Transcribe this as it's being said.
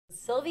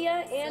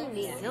Sylvia and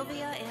me.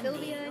 Sylvia and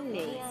Sylvia me. and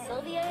me.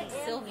 Sylvia and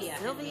Sylvia.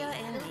 Sylvia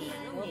and me.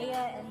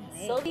 Sylvia and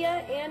me. Sylvia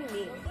and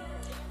me.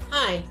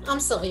 Hi, I'm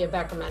Sylvia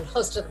Beckerman,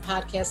 host of the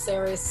podcast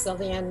series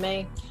Sylvia and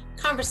Me,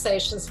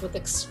 conversations with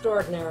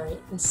extraordinary,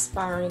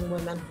 inspiring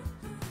women.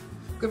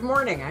 Good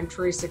morning, I'm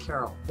Theresa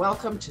Carroll.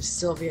 Welcome to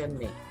Sylvia and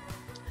Me.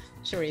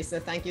 Theresa,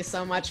 thank you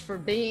so much for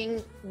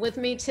being with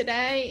me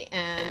today.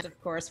 And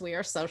of course, we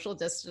are social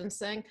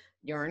distancing.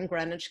 You're in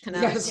Greenwich,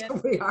 Connecticut.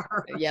 Yes, we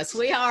are. Yes,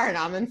 we are. And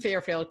I'm in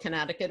Fairfield,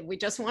 Connecticut. We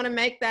just want to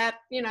make that,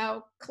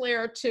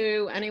 clear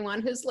to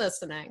anyone who's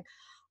listening.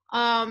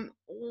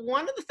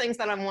 One of the things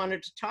that I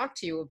wanted to talk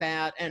to you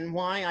about and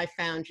why I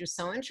found you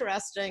so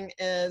interesting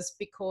is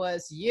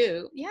because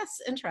you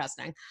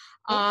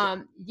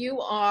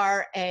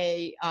are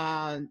a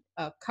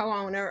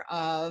co-owner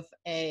of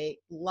a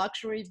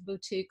luxury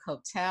boutique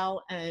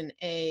hotel and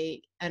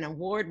an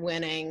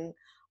award-winning,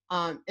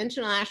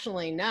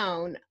 internationally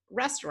known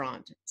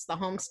restaurant. It's the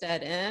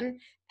Homestead Inn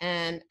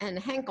and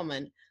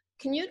Henkelmann.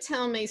 Can you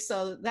tell me,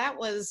 so that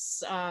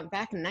was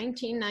back in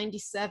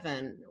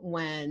 1997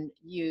 when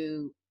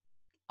you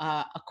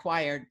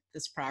acquired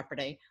this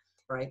property.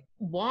 Right.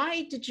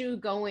 Why did you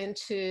go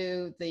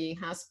into the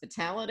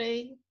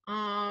hospitality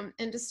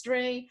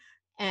industry,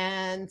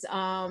 and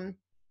how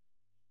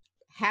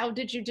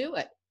did you do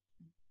it?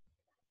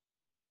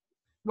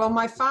 Well,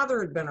 my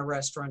father had been a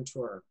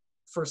restaurateur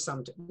for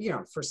some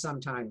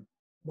time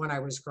when I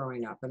was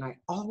growing up, and I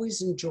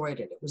always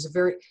enjoyed it. It was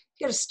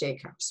he had a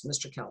steakhouse,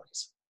 Mr.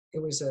 Kelly's.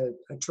 It was a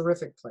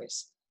terrific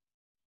place.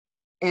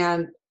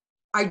 And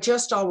I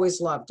just always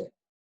loved it.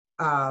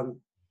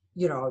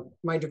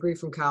 My degree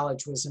from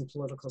college was in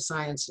political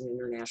science and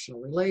international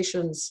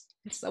relations.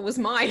 So was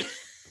mine.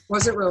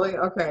 Was it really?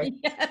 Okay.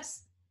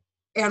 Yes.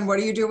 And what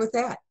do you do with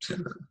that?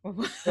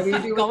 What do you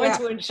do with that?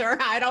 To insure?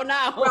 I don't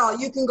know. Well,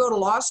 you can go to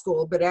law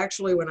school, but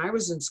actually when I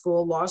was in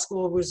school, law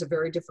school was a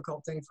very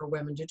difficult thing for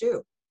women to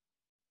do.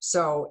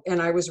 So,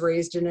 and I was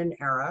raised in an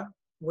era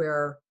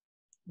where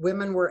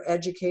women were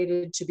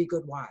educated to be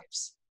good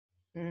wives,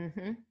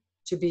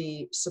 to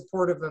be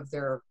supportive of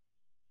their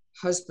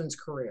husband's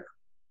career.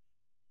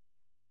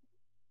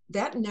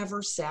 That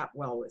never sat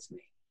well with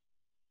me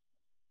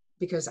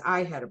because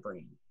I had a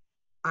brain,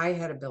 I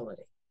had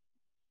ability,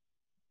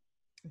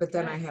 but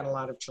then I had a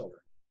lot of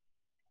children.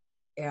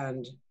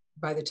 And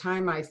by the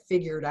time I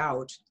figured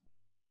out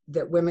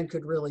that women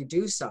could really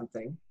do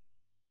something,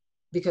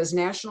 because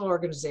National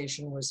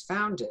Organization was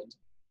founded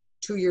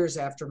 2 years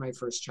after my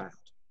first child.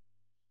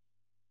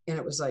 And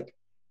it was like,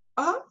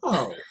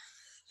 oh,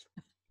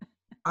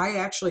 I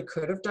actually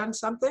could have done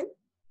something.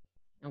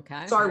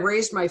 Okay. So I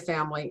raised my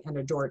family and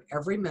adored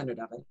every minute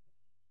of it,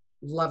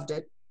 loved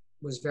it,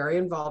 was very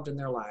involved in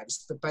their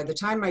lives. But by the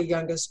time my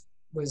youngest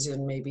was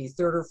in maybe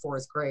third or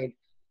fourth grade,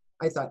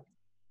 I thought,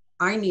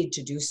 I need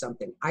to do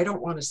something. I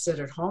don't want to sit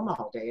at home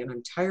all day, and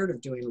I'm tired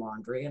of doing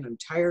laundry, and I'm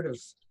tired of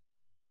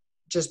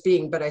just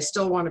but I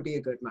still want to be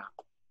a good mom.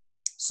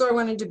 So I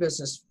went into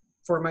business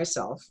for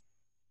myself.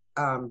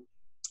 I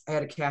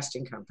had a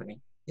casting company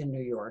in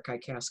New York. I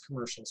cast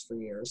commercials for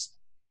years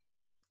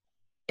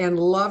and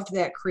loved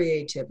that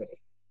creativity.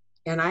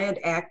 And I had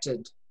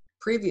acted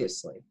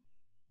previously.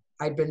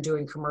 I'd been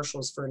doing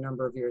commercials for a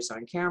number of years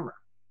on camera.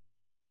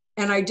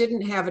 And I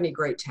didn't have any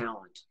great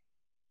talent,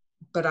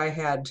 but I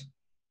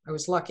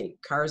was lucky.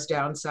 Cars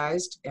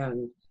downsized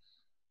and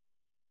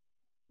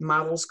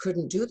models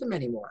couldn't do them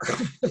anymore.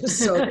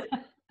 So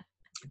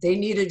they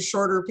needed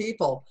shorter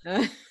people.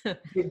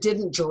 It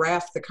didn't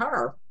giraffe the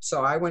car.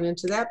 So I went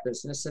into that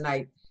business, and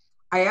I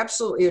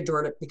absolutely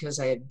adored it because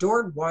I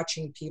adored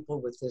watching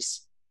people with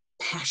this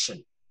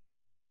passion.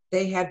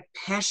 They had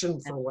passion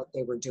for what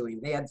they were doing.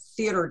 They had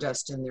theater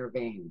dust in their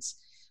veins.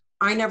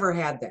 I never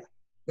had that.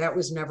 That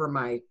was never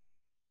my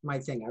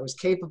thing. I was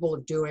capable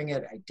of doing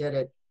it. I did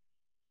it.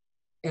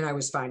 And I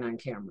was fine on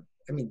camera.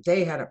 I mean,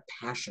 they had a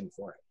passion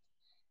for it.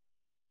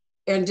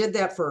 And did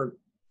that for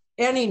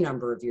any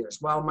number of years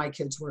while my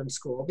kids were in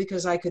school,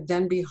 because I could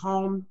then be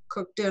home,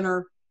 cook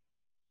dinner,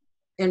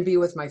 and be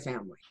with my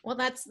family. Well,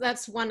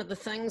 that's one of the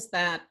things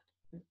that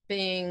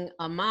being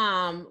a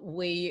mom,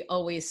 we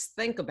always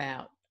think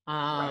about.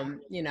 Right.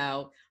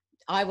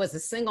 I was a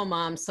single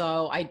mom,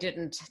 so I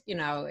didn't,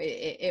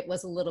 it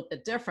was a little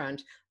bit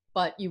different,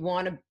 but you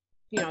want to,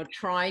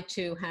 try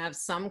to have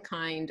some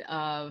kind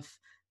of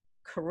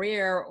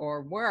career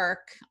or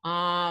work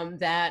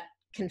that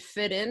can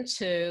fit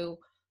into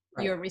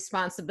your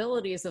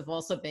responsibilities of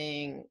also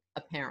being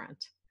a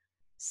parent.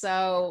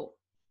 So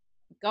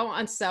go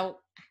on.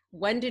 So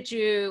when did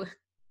you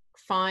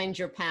find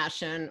your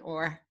passion,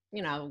 or,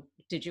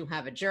 did you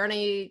have a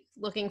journey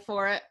looking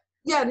for it?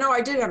 Yeah, no,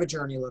 I did have a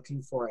journey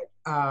looking for it.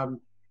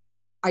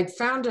 I'd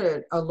found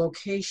a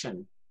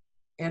location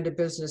and a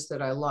business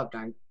that I loved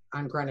on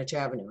Greenwich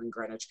Avenue in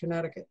Greenwich,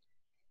 Connecticut,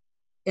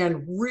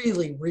 and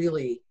really,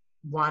 really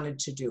wanted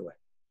to do it.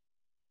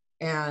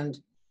 And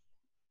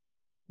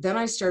then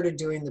I started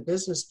doing the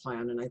business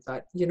plan, and I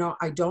thought,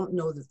 I don't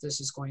know that this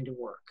is going to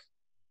work.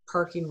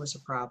 Parking was a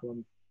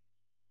problem.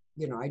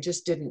 I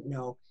just didn't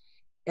know.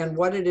 And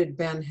what it had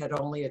been had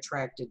only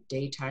attracted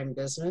daytime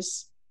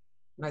business.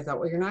 And I thought,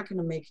 well, you're not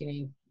going to make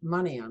any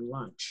money on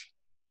lunch.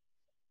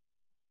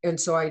 And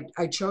so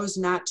I chose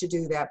not to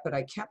do that, but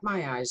I kept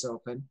my eyes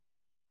open,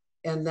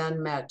 and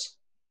then met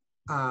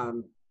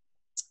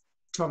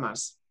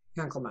Thomas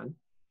Henkelmann,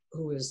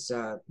 who is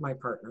my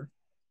partner.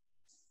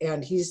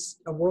 And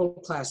he's a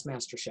world-class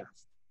master chef.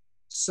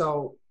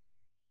 So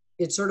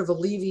it sort of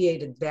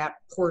alleviated that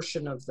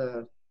portion of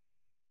the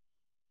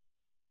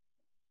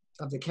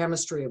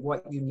chemistry of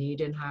what you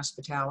need in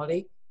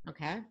hospitality.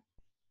 Okay.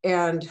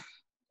 And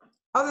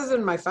other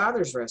than my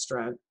father's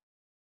restaurant,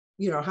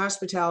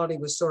 hospitality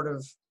was sort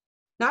of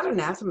not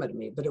anathema to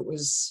me, but it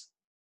was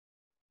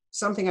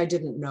something I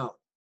didn't know.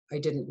 I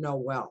didn't know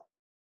well.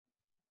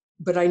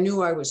 But I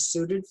knew I was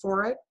suited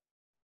for it.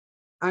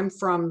 I'm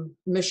from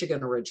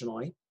Michigan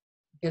originally,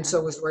 and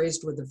so was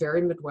raised with a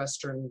very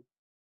Midwestern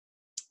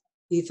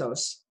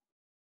ethos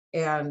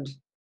and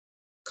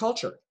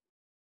culture.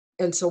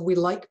 And so we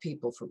like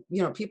people from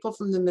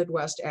the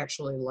Midwest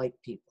actually like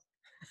people.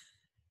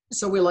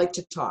 So we like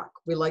to talk.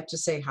 We like to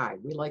say hi.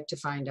 We like to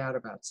find out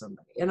about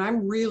somebody. And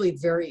I'm really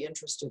very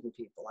interested in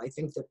people. I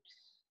think that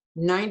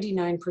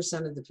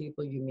 99% of the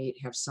people you meet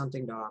have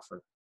something to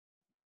offer.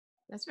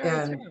 That's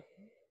very true.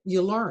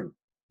 You learn.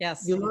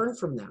 Yes. You learn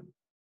from them.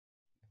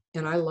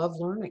 And I love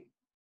learning.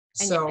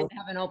 And so you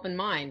have an open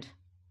mind.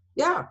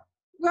 Yeah.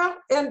 Well,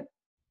 and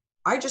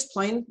I just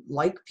plain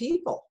like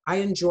people. I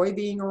enjoy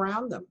being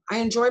around them. I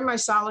enjoy my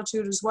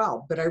solitude as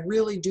well, but I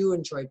really do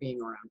enjoy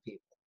being around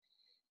people.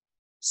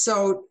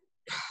 So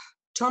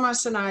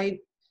Thomas and I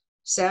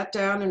sat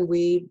down and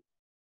we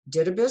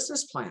did a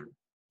business plan,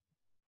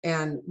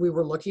 and we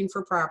were looking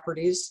for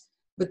properties,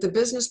 but the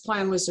business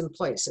plan was in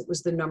place. It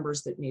was the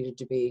numbers that needed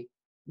to be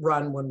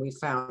run when we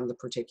found the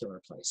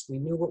particular place. We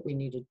knew what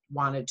we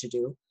wanted to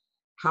do,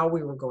 how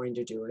we were going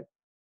to do it,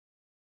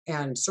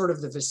 and sort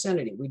of the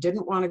vicinity. We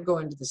didn't want to go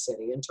into the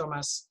city. And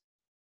Thomas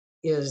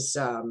is,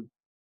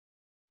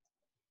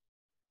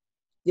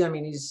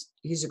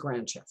 he's a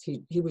grand chef.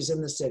 He was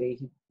in the city.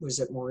 He was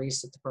at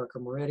Maurice at the Parker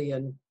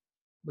Meridian,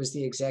 was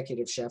the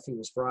executive chef. He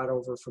was brought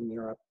over from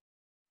Europe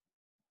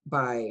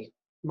by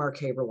Mark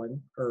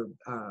Haberlin, or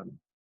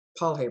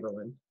Paul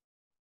Haberlin,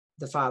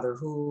 the father,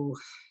 who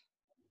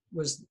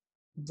was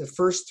the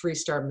first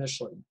 3-star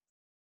Michelin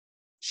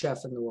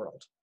chef in the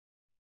world.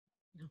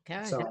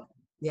 Okay. So,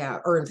 yeah,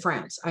 or in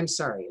France. I'm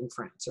sorry, in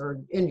France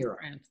or in Europe.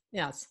 France.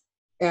 Yes.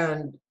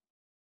 And,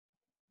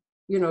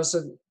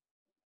 so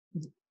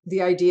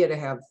the idea to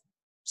have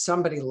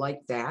somebody like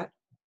that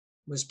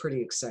was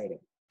pretty exciting.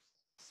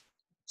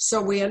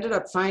 So we ended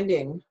up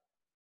finding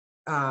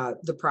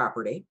the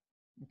property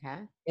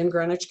in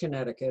Greenwich,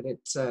 Connecticut.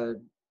 It's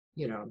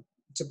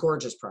it's a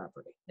gorgeous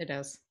property. It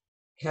is.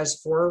 It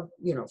has 4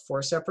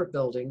 separate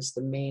buildings.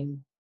 The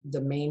main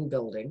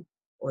building,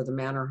 or the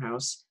manor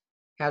house,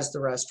 has the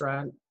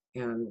restaurant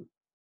and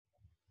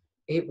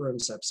 9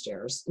 rooms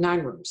upstairs.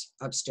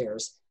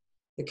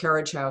 The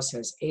carriage house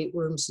has 8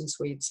 rooms and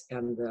suites,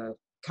 and the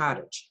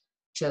cottage,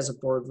 which has a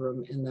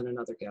boardroom and then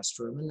another guest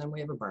room, and then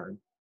we have a barn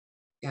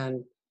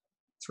and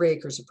 3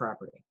 acres of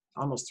property,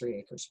 almost 3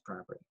 acres of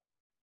property.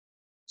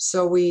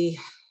 So we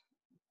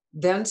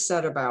then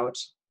set about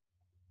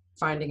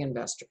finding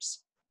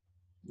investors.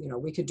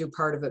 We could do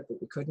part of it, but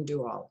we couldn't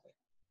do all of it.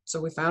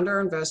 So we found our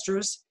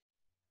investors,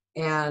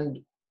 and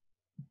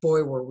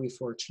boy, were we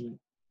fortunate.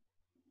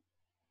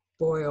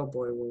 Boy, oh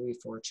boy, were we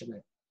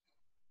fortunate.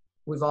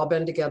 We've all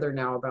been together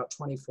now about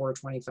 24,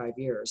 25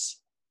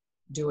 years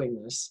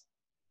doing this,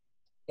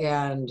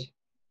 and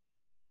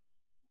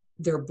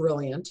they're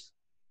brilliant.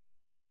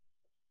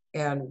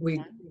 And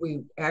we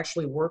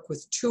actually work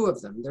with 2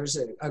 of them. There's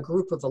a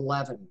group of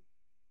 11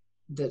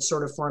 that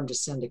sort of formed a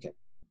syndicate,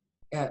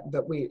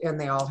 but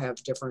they all have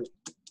different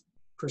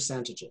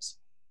percentages.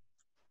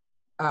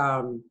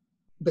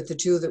 But the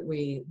 2 that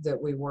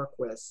we work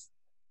with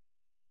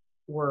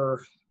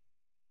were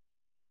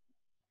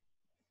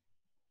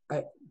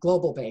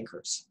global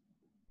bankers,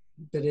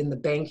 but in the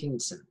banking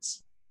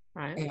sense,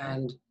 right,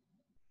 and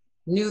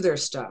knew their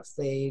stuff.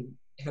 They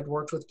had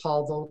worked with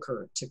Paul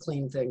Volcker to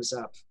clean things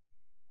up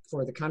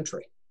for the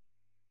country.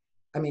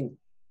 I mean,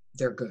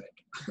 they're good.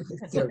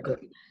 They're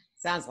good.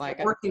 Sounds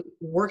like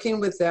working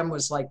with them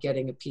was like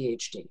getting a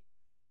PhD.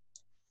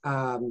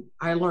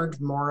 I learned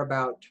more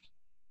about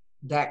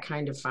that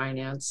kind of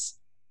finance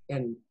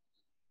and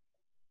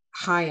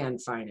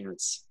high-end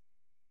finance,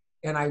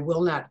 and I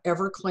will not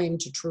ever claim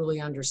to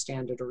truly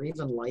understand it or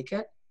even like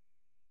it,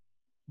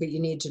 but you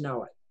need to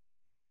know it.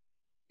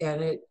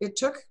 And it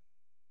took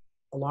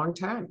a long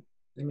time.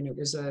 I mean, it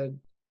was a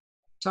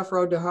tough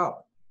road to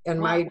hoe. And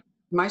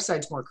my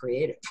side's more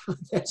creative.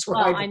 That's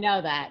what I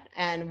know that.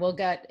 And we'll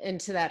get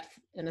into that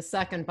in a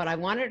second. But I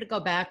wanted to go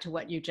back to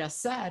what you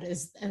just said,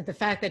 is the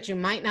fact that you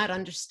might not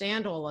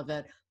understand all of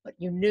it, but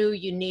you knew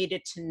you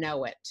needed to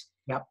know it.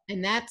 Yep.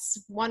 And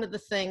that's one of the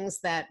things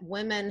that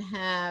women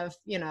have,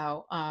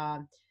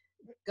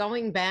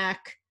 going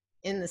back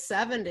in the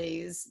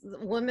 70s,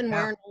 women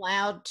weren't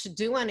allowed to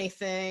do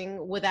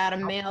anything without a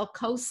male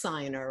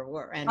co-signer.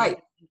 Right.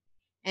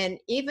 And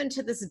even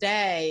to this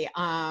day,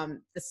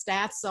 the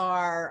stats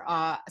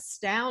are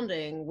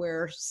astounding,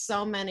 where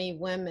so many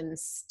women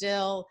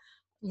still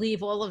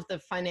leave all of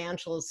the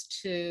financials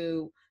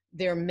to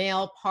their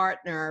male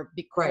partner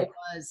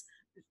because,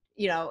 Right.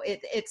 you know,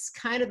 it's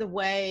kind of the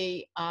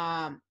way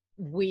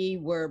we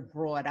were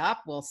brought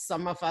up. Well,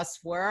 some of us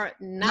were,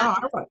 No,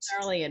 not I was.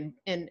 necessarily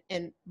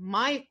in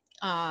my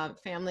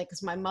family,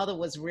 because my mother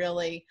was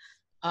really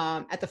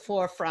at the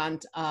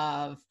forefront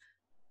of,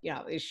 you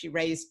know, she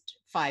raised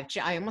I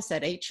almost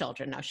said 8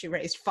 children. Now she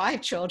raised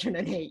 5 children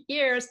in 8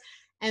 years.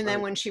 And then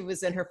Right. when she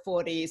was in her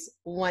 40s,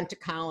 went to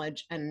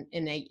college and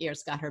in 8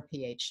 years got her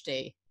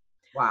PhD.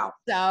 Wow.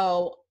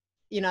 So,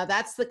 you know,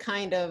 that's the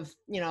kind of,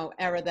 you know,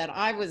 era that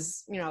I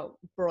was, you know,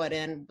 brought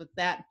in with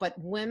that. But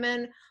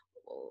women,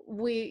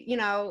 we, you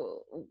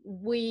know,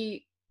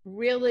 we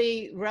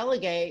really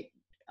relegate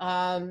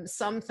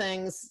some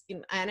things,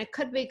 and it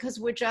could be because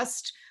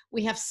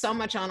we have so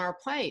much on our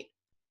plate.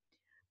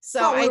 So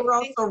Well, we I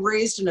were think, also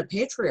raised in a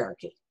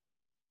patriarchy.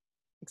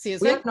 excuse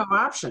We me? had no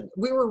option.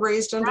 We were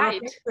raised under a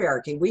Right.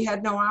 patriarchy. We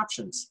had no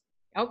options.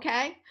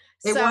 Okay.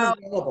 They So, weren't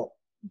available.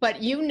 but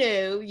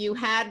you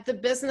had the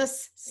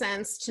business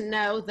sense to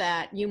know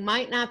that you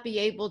might not be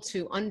able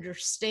to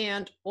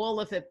understand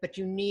all of it, but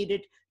you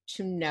needed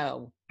to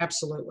know,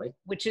 Absolutely.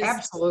 which is so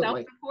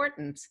Absolutely.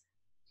 important. So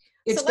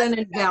It's been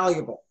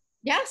invaluable.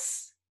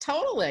 yes,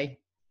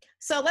 totally.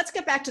 So let's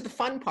get back to the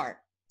fun part.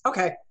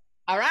 Okay.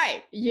 All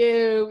right.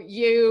 You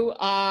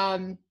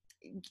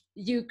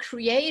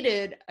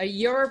created a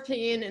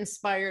European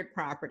inspired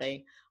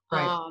property.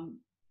 Right.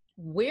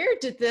 Where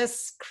did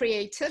this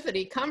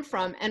creativity come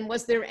from? And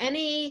was there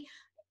any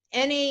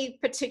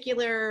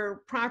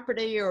particular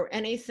property or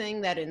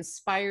anything that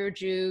inspired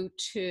you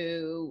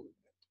to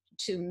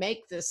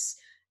make this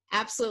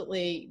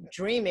absolutely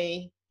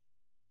dreamy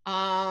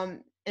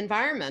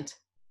environment?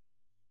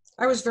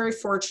 I was very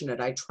fortunate.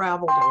 I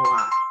traveled a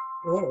lot.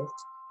 Oh,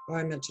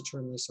 I meant to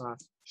turn this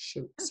off.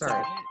 Shoot. That's all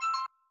Sorry. right.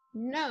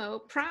 No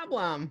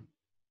problem.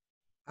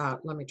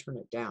 Let me turn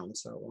it down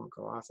so it won't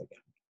go off again.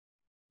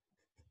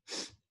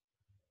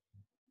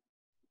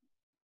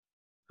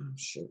 Oh,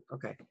 shoot.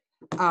 Okay.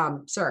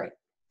 Sorry.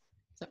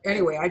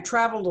 Anyway, I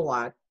traveled a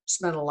lot,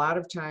 spent a lot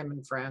of time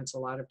in France,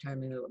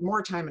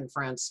 more time in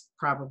France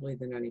probably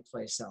than any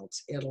place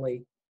else,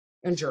 Italy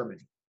and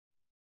Germany.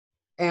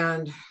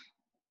 And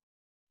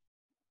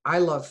I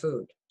love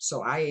food,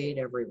 so I ate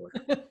everywhere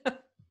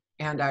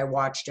and I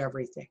watched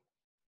everything.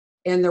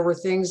 And there were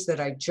things that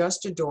I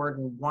just adored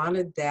and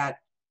wanted that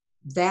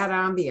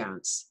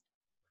ambiance,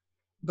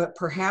 but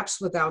perhaps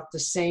without the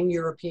same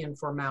European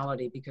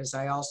formality, because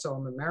I also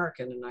am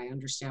American and I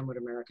understand what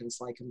Americans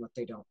like and what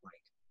they don't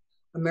like.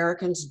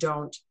 Americans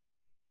don't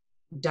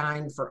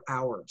dine for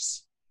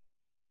hours.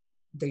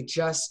 They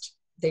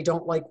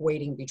don't like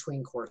waiting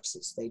between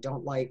courses. They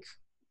don't like,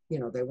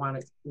 they want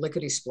it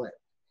lickety split.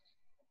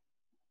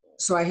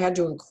 So I had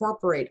to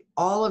incorporate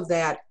all of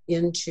that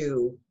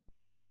into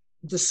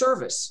the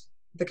service,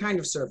 the kind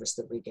of service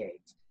that we gave.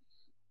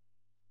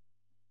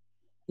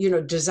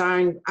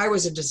 Design, I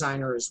was a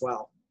designer as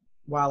well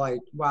while I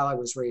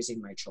was raising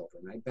my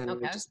children. I'd been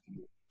in a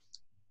design,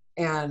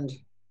 and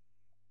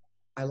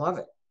I love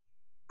it.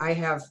 I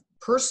have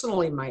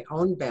personally my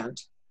own bent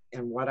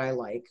and what I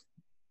like,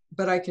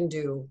 but I can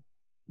do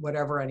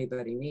whatever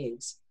anybody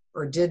needs,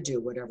 or did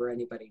do whatever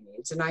anybody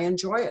needs. And I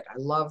enjoy it.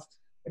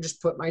 I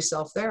just put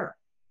myself there.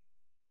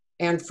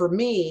 And for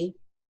me,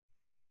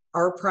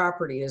 our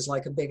property is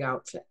like a big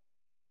outfit.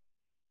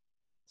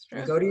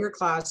 You go to your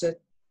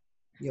closet,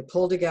 you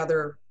pull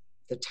together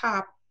the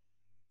top,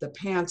 the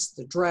pants,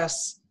 the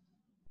dress,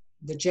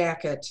 the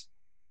jacket,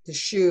 the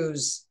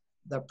shoes,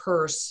 the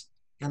purse,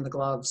 and the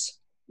gloves,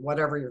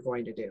 whatever you're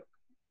going to do.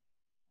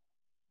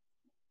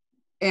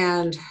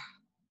 And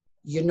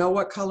you know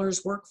what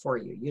colors work for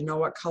you. You know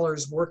what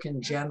colors work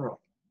in general.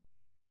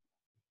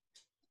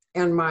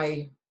 And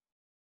my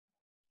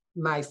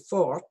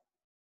fort,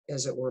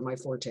 as it were, my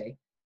forte,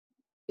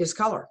 is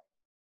color.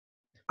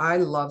 I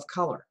love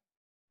color.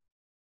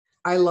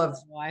 I love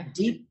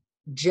deep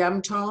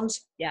gem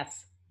tones.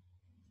 Yes.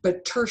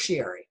 But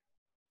tertiary.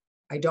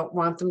 I don't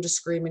want them to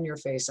scream in your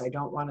face. I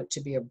don't want it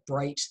to be a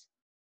bright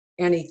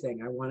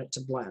anything. I want it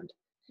to blend.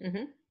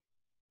 Mm-hmm.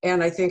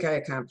 And I think I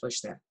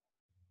accomplished that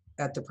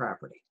at the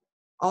property.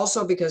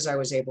 Also, because I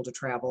was able to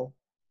travel,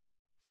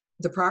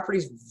 the property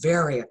is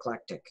very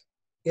eclectic.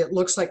 It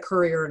looks like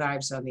Currier and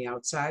Ives on the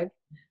outside,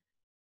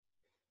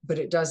 but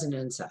it doesn't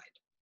inside.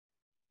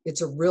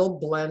 It's a real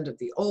blend of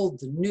the old,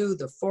 the new,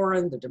 the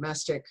foreign, the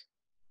domestic,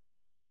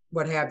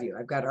 what have you.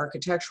 I've got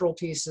architectural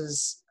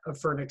pieces of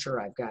furniture.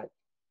 I've got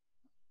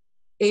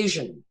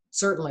Asian,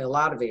 certainly a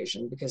lot of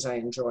Asian because I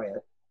enjoy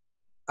it.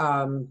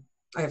 I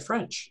have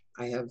French.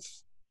 I have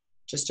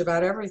just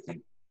about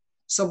everything.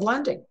 So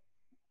blending.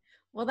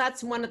 Well,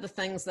 that's one of the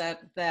things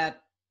that the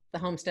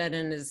Homestead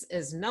Inn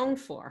is known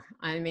for.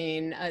 I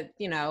mean,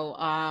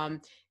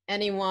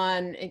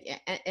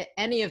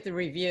 any of the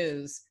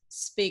reviews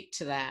speak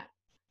to that.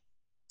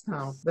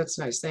 Oh, that's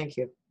nice. Thank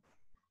you.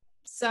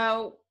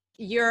 So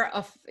you're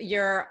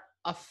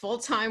a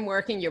full-time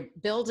working, you're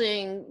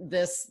building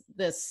this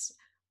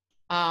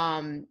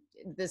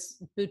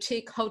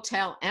boutique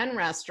hotel and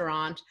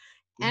restaurant,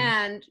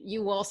 and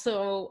you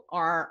also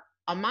are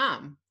a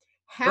mom.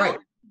 Right.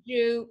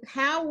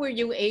 How were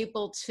you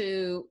able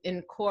to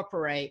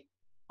incorporate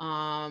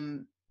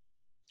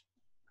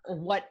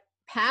what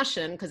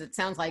passion, because it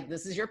sounds like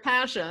this is your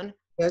passion.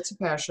 That's a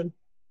passion.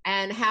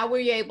 And how were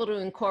you able to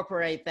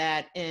incorporate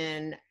that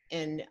in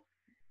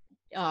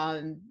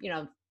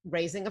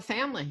raising a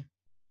family?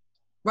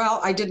 Well,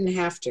 I didn't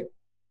have to.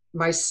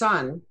 My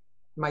son,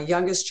 my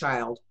youngest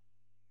child,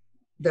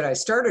 that I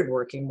started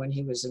working when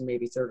he was in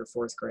maybe third or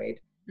fourth grade,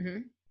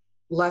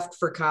 left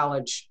for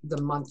college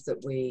the month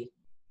that we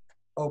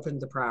opened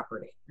the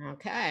property.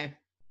 Okay.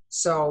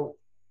 So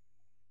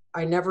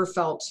I never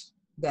felt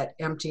that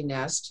empty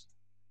nest.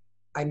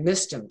 I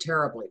missed him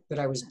terribly, but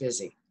I was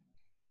busy.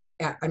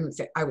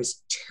 I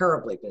was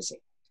terribly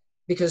busy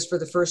because for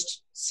the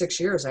first 6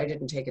 years, I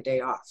didn't take a day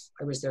off.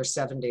 I was there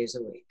 7 days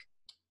a week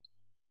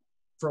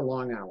for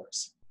long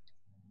hours.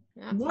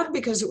 Yeah. One,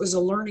 because it was a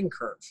learning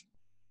curve.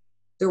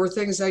 There were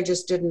things I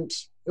just didn't,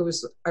 I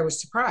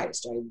was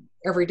surprised.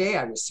 Every day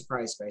I was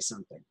surprised by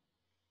something.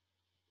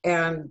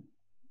 And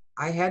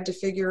I had to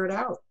figure it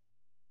out.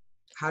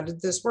 How did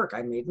this work?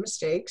 I made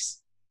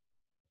mistakes.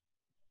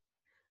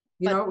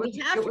 We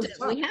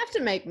have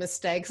to make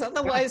mistakes.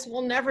 Otherwise,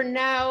 we'll never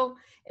know.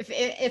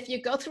 If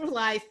you go through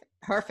life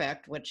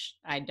perfect, which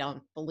I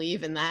don't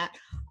believe in that,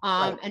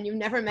 Right. and you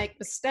never make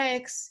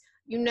mistakes,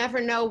 you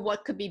never know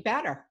what could be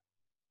better.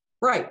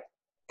 Right.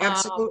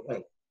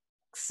 Absolutely.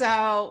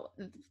 So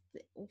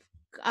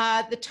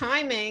the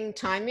timing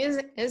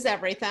is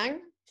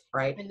everything.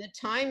 Right. And the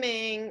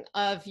timing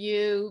of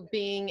you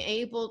being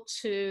able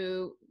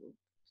to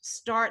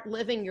start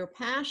living your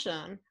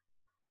passion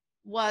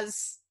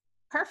was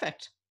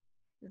perfect.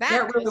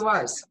 That really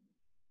was.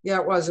 Yeah,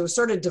 it was. It was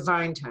sort of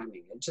divine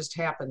timing. It just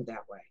happened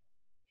that way.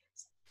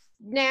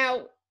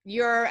 Now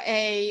you're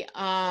a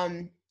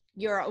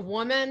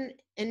woman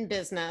in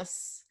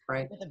business,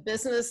 right? With a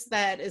business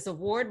that is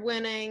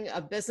award-winning,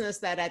 a business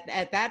that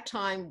at that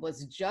time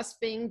was just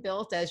being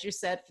built, as you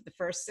said, for the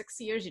first 6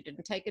 years. You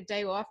didn't take a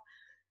day off.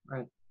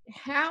 Right.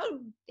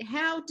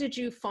 How did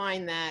you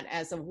find that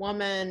as a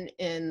woman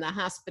in the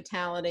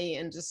hospitality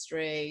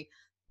industry?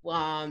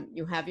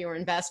 You have your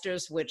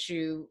investors, which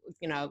you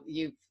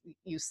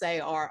say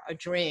are a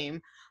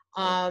dream.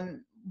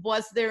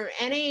 Was there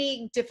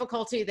any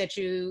difficulty that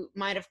you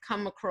might have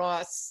come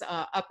across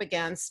up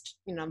against,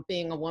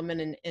 being a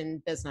woman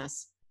in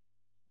business?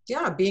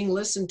 Yeah, being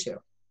listened to.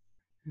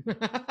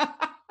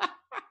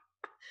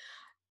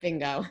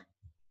 Bingo.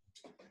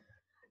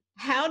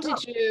 How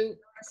did you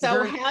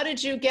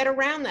get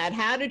around that?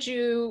 I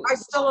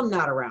still am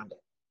not around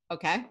it.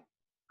 Okay.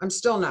 I'm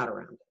still not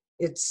around it.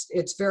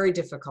 It's very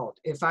difficult.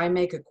 If I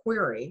make a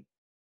query,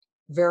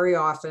 very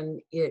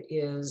often it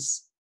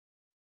is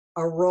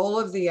a roll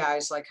of the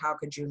eyes, like, how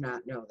could you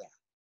not know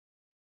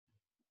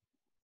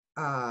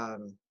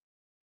that?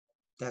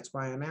 That's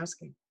why I'm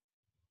asking,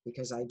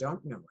 because I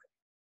don't know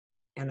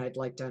it and I'd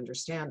like to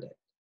understand it.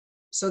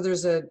 So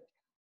there's I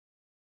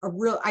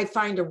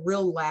find a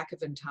real lack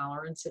of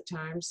intolerance at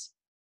times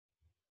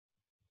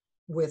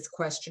with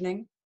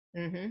questioning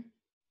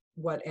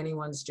what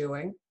anyone's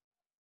doing.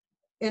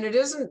 And it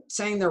isn't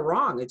saying they're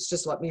wrong. It's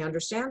just, let me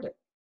understand it.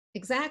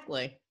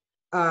 Exactly.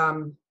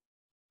 And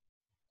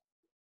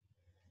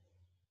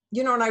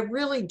I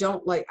really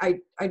don't I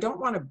don't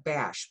want to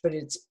bash, but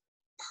it's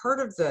part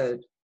of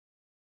the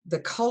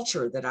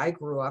culture that I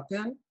grew up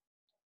in.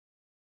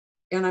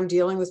 And I'm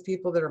dealing with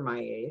people that are my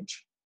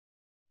age,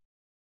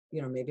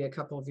 maybe a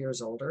couple of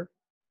years older.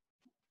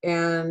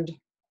 And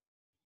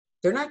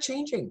they're not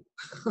changing.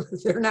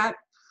 They're not.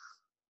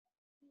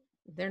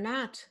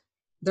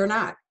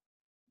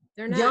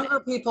 Younger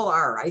people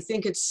are. I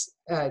think it's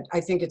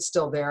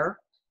still there.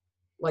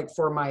 Like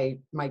for my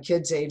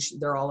kids' age,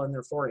 they're all in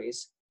their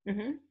 40s.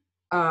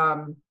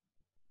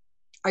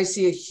 I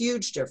see a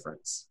huge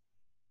difference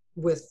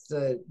with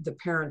the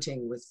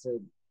parenting, with the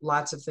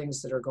lots of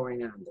things that are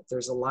going on, that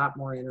there's a lot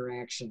more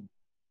interaction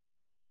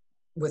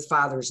with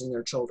fathers and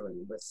their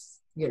children,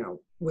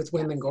 with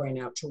women going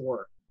out to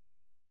work,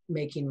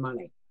 making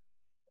money.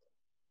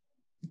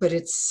 But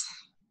it's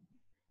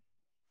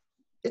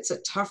a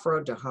tough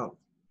road to hoe.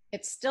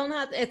 It's still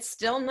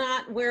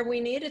not where we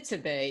need it to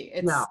be.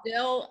 It's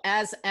still,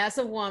 as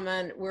a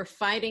woman, we're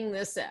fighting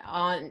this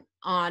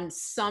on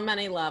so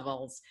many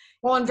levels.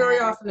 Well, and very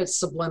often it's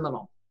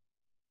subliminal.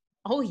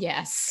 Oh,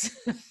 yes.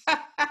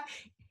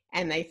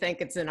 And they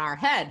think it's in our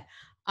head.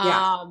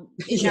 Yeah.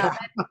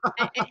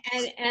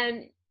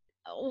 And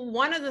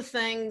one of the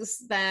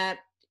things that,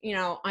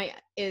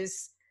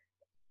 is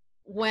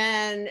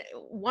when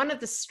one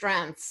of the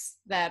strengths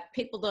that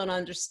people don't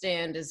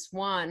understand is,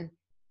 one,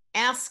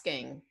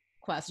 asking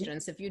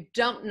questions. If you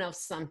don't know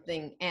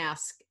something,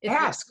 ask. If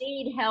you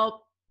need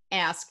help,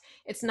 ask.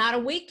 It's not a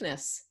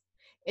weakness.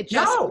 It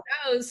just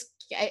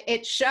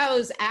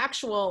shows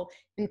actual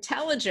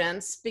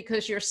intelligence,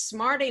 because you're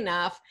smart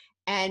enough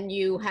and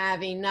you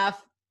have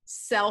enough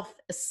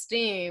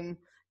self-esteem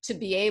to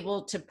be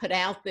able to put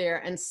out there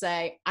and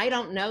say, I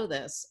don't know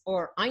this,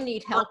 or I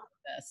need help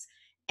with this.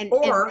 And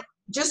Or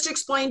just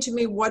explain to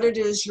me what it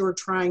is you're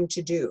trying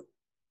to do.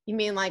 you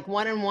mean like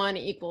 1 and 1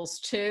 equals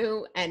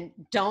 2, and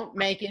don't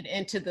make it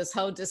into this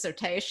whole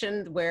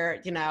dissertation where,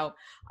 you know,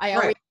 I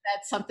always said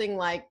something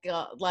like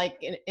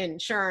in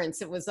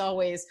insurance, it was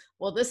always,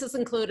 well, this is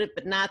included,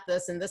 but not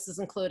this, and this is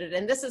included,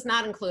 and this is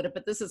not included,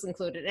 but this is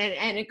included.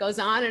 And it goes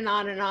on and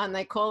on and on.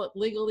 They call it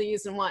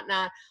legalese and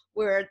whatnot,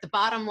 where the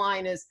bottom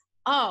line is,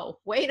 oh,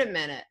 wait a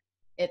minute,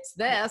 it's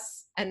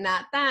this and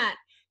not that.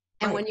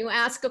 And when you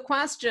ask a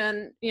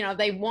question, you know,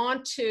 they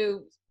want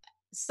to,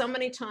 so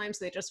many times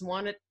they just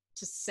want it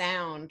to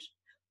sound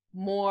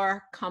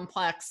more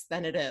complex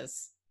than it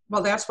is.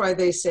 Well, that's why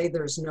they say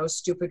there's no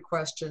stupid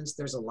questions.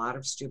 There's a lot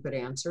of stupid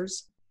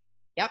answers.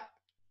 Yep.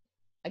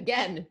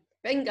 Again,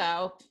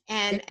 bingo.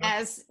 And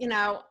as you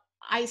know,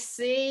 I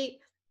see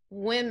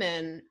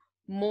women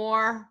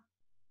more,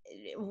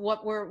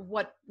 what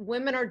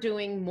women are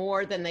doing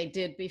more than they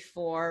did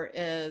before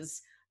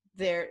is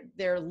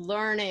they're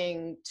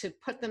learning to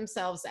put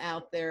themselves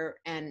out there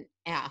and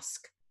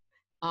ask.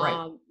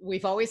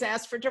 We've always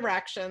asked for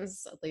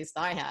directions, at least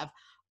I have.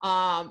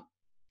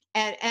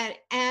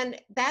 And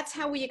that's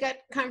how we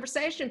get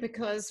conversation,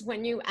 because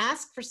when you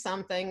ask for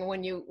something,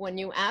 when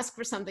you ask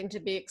for something to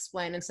be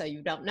explained and say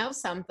you don't know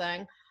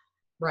something,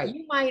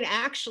 you might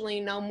actually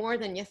know more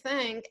than you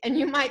think, and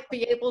you might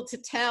be able to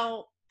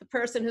tell the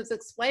person who's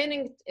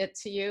explaining it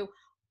to you,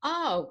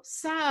 oh,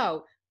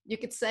 so you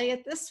could say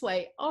it this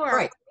way, or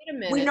wait a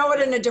minute, we know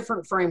it in a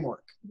different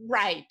framework.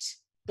 Right.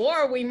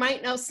 Or we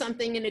might know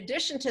something in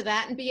addition to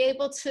that and be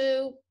able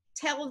to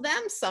tell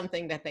them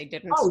something that they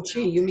didn't. Oh,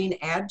 gee, you mean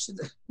add to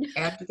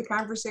the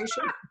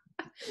conversation?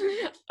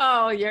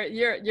 Oh,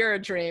 you're a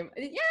dream.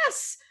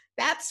 Yes,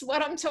 that's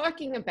what I'm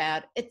talking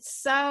about.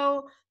 It's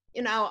so,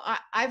 you know,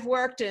 I've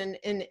worked in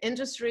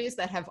industries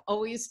that have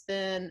always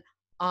been,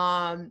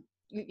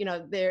 you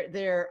know,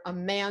 they're a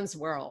man's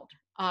world,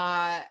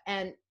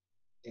 and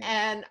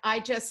I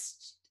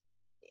just,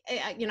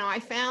 you know, I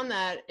found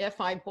that if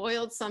I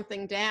boiled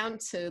something down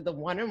to the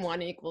 1 and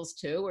 1 equals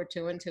 2, or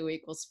 2 and 2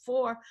 equals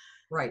 4,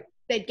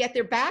 they'd get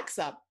their backs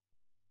up,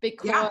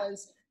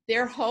 because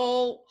their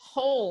whole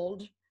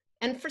hold,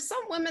 and for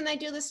some women they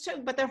do this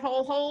too, but their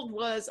whole hold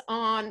was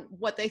on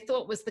what they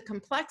thought was the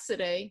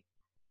complexity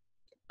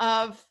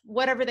of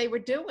whatever they were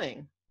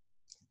doing.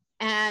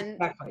 And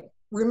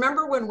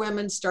remember when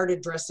women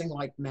started dressing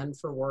like men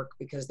for work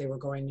because they were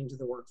going into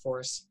the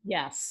workforce?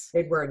 Yes.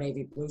 They'd wear a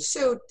navy blue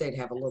suit, they'd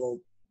have a little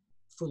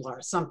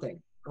foulard,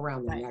 something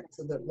around their neck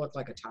that looked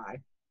like a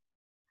tie.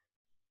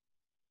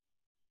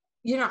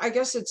 You know, I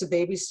guess it's a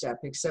baby step,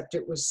 except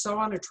it was so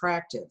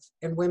unattractive,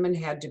 and women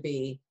had to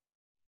be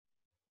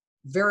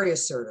very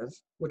assertive,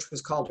 which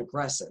was called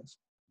aggressive.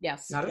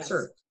 Yes. Not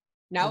assertive.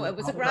 No, it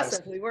was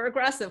aggressive. We were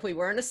aggressive. We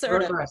weren't assertive.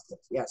 We were aggressive.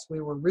 Yes,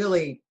 we were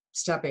really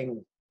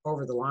stepping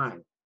over the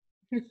line.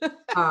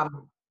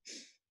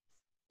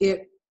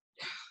 It's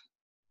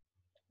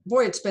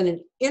been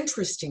an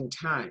interesting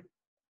time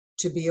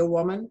to be a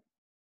woman,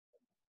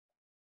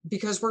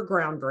 because we're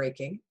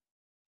groundbreaking.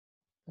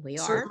 We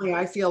are. Certainly,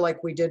 I feel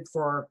like we did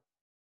for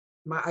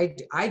I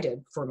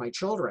did for my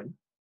children.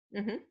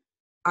 Mm-hmm.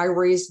 I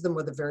raised them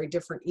with a very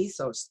different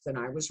ethos than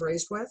I was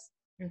raised with.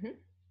 Mm-hmm.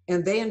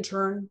 And they in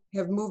turn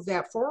have moved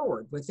that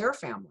forward with their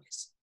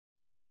families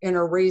and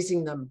are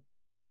raising them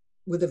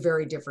with a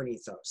very different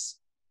ethos.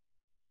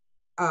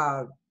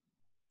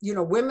 You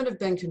know, women have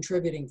been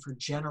contributing for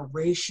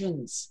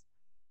generations,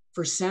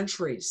 for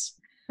centuries,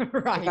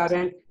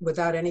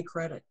 without any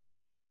credit.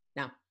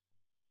 No.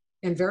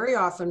 And very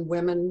often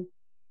women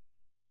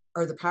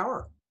are the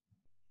power,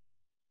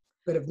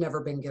 but have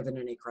never been given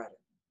any credit.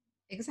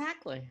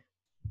 Exactly.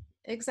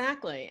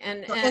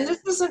 And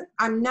this isn't,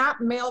 I'm not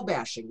male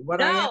bashing. But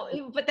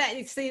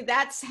that, see,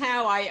 that's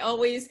how I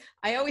always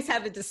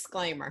have a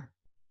disclaimer.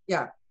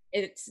 Yeah.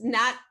 It's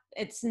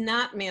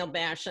not male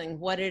bashing.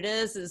 What it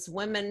is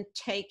women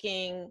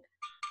taking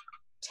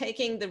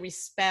the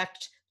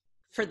respect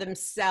for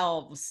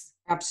themselves.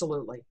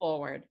 Absolutely.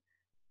 Forward.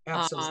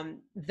 Absolutely.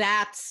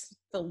 That's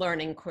the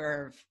learning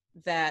curve,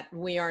 that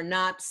we are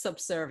not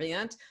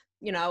subservient.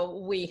 You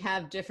know, we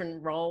have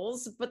different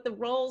roles, but the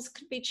roles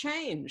could be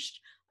changed.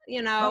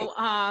 You know,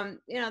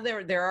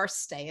 there are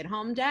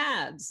stay-at-home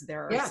dads,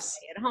 there are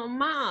stay-at-home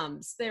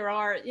moms, there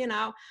are, you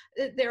know,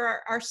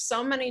 there are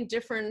so many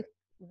different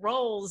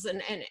roles,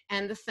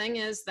 and the thing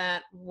is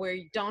that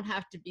we don't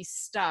have to be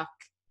stuck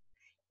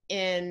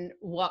in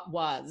what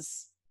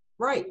was.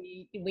 Right.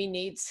 We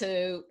need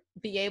to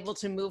be able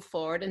to move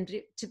forward, and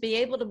to be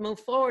able to move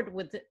forward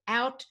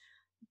without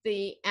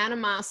the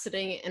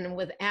animosity and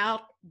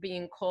without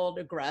being called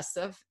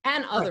aggressive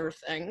and other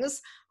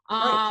things.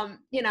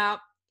 You know,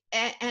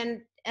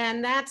 and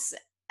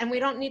we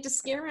don't need to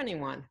scare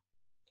anyone.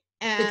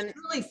 And it's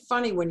really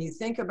funny when you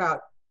think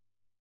about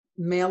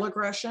male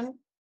aggression.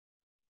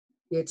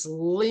 It's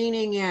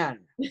leaning in.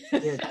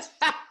 It's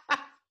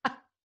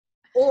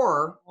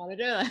or want to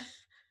do it.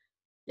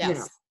 Yes. You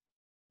know,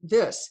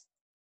 this.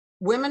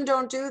 Women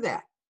don't do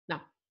that. No.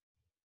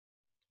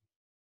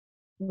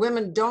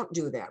 Women don't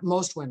do that.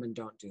 Most women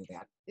don't do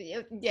that.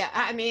 Yeah,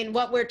 I mean,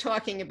 what we're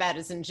talking about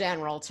is in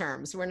general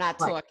terms. We're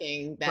not Right.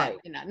 talking that, Right.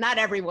 you know, not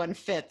everyone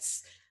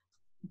fits.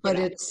 But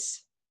know.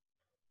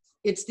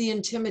 it's the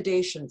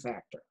intimidation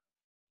factor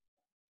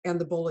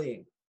and the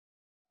bullying.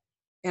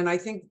 And I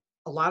think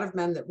a lot of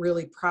men that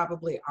really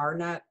probably are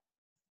not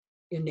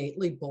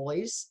innately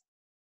bullies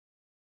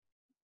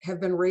have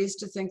been raised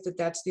to think that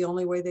that's the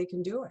only way they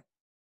can do it.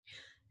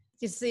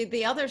 You see,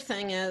 the other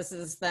thing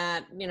is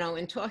that, you know,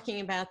 in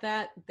talking about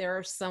that, there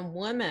are some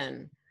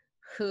women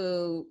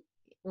who,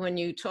 when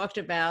you talked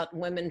about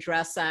women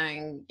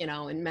dressing, you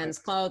know, in men's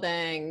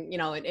clothing, you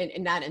know,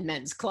 not in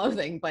men's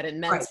clothing, but in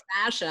men's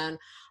fashion,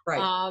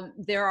 Right.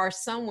 there are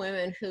some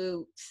women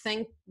who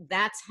think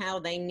that's how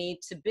they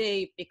need to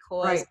be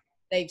because Right.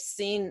 they've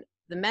seen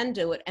the men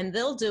do it, and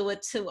they'll do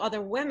it to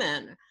other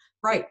women.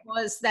 Right.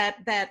 Because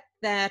that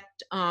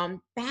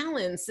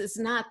balance is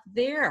not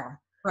there.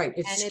 Right.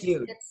 It's And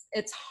skewed.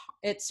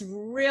 it's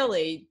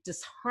really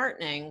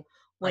disheartening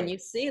when Right. you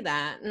see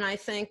that. And I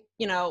think,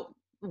 you know,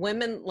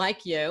 women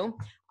like you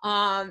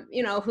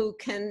know, who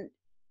can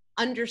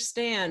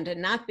understand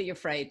and not be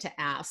afraid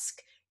to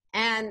ask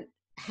and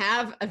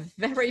have a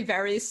very,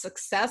 very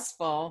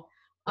successful,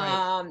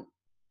 Right.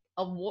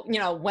 you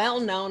know,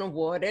 well-known,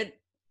 awarded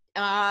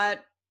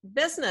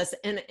business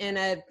in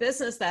a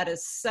business that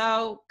is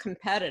so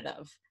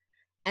competitive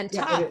and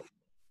Yeah. tough.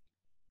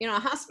 You know,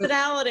 But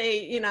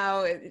hospitality, you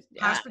know,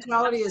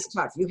 hospitality is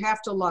tough. You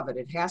have to love it.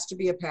 It has to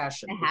be a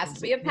passion. it has to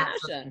Because be a it's not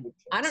for passion.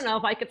 kids. I don't know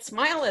if I could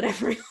smile at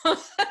everyone.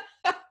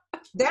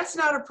 That's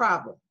not a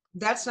problem.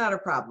 That's not a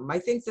problem. I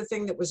think the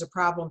thing that was a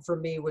problem for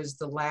me was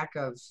the lack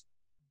of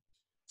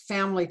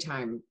family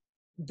time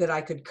that I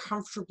could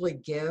comfortably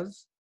give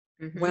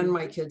when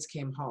my kids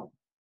came home.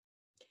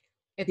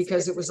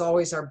 Because it was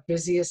always our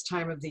busiest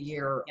time of the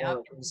year, Yep. or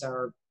it was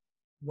our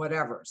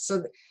whatever.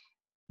 So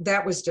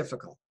that was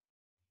difficult.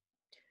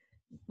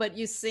 But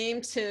you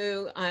seem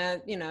to,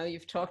 you know,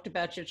 you've talked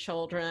about your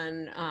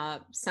children.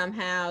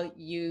 Somehow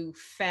you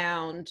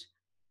found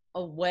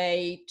a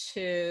way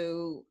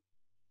to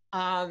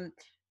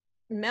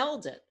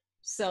meld it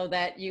so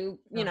that you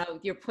know,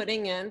 you're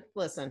putting in,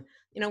 listen,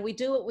 you know, we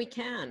do what we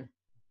can.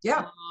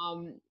 Yeah.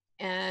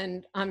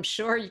 And I'm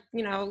sure,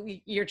 you know,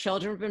 your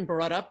children have been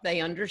brought up,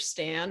 they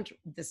understand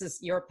this is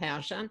your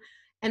passion.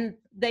 And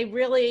they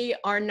really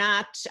are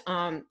not,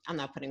 I'm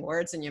not putting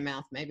words in your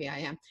mouth, maybe I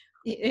am.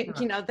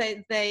 You know,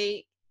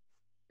 they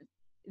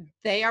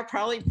are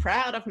probably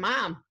proud of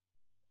mom.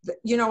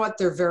 You know what?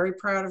 They're very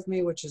proud of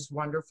me, which is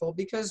wonderful,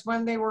 because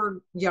when they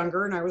were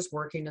younger and I was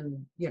working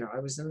and, you know, I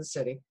was in the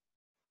city,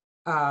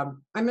 I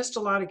missed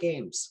a lot of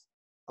games,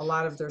 a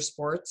lot of their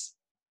sports,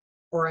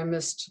 or I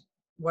missed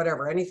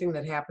whatever, anything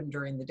that happened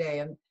during the day.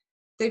 And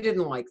they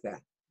didn't like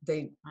that.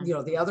 They, you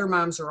know, the other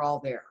moms are all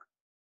there.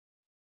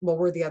 Well,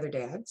 were the other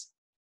dads?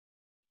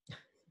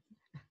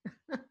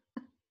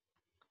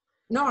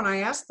 No, and I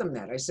asked them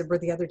that. I said, were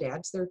the other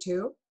dads there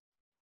too?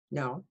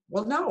 No.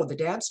 Well, no, the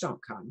dads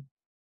don't come.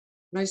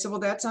 And I said, well,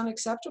 that's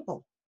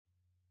unacceptable.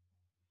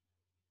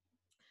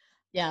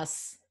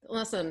 Yes.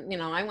 Listen, you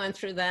know, I went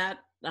through that.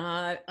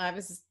 I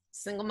was a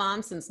single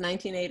mom since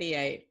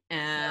 1988.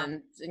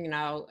 And, you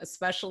know,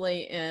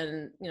 especially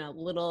in, you know,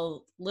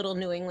 little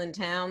New England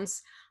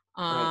towns,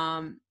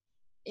 Right.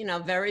 you know,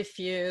 very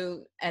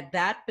few at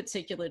that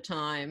particular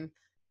time.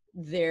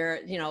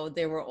 There, you know,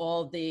 there were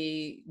all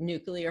the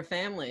nuclear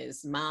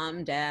families,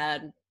 mom,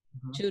 dad,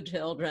 Mhm. 2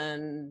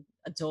 children,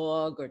 a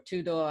dog or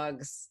 2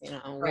 dogs. You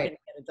know, we Right. didn't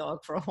get a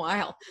dog for a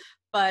while,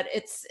 but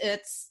it's,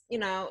 you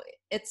know,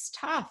 it's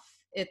tough.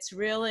 It's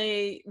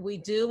really, we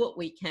do what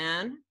we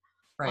can.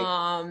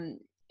 Right.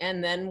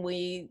 And then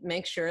we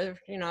make sure,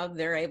 you know,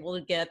 they're able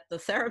to get the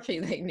therapy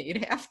they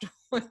need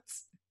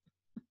afterwards.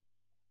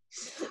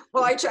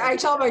 Well, I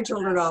tell my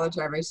children all the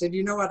time, I said,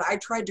 you know what? I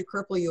tried to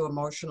cripple you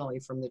emotionally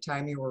from the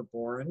time you were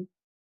born,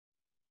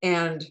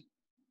 and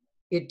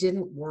it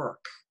didn't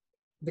work,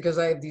 because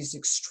I have these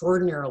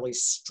extraordinarily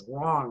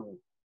strong,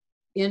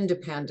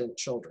 independent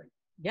children.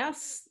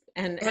 Yes.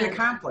 And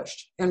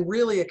accomplished, and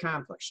really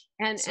accomplished.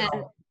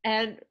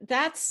 And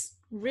that's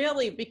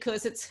really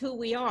because it's who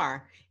we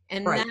are.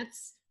 And Right.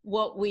 that's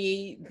what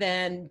we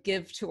then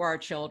give to our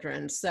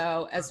children.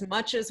 So as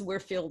much as we're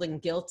feeling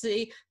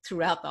guilty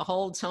throughout the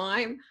whole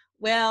time,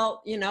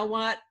 well, you know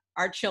what?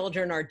 Our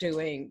children are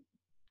doing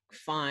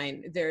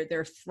fine.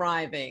 They're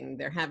thriving.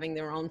 They're having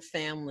their own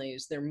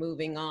families. They're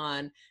moving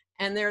on.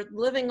 And they're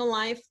living a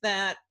life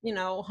that, you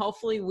know,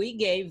 hopefully we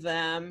gave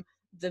them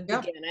the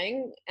Yep.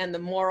 beginning and the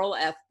moral,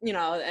 you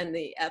know, and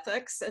the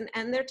ethics,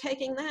 and they're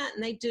taking that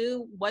and they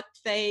do what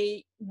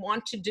they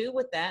want to do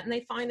with that, and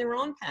they find their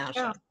own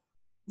passion. Yeah.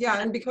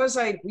 Yeah. And because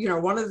you know,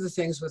 one of the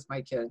things with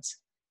my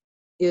kids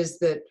is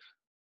that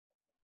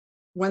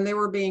when they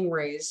were being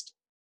raised,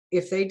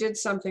 if they did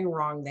something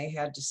wrong, they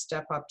had to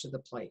step up to the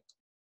plate.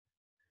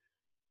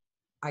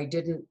 I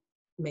didn't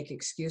make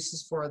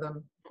excuses for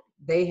them.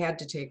 They had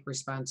to take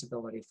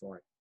responsibility for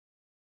it.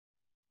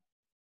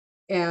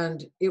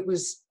 And it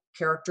was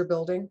character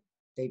building.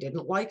 They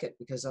didn't like it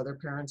because other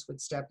parents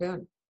would step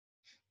in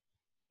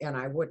and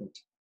I wouldn't.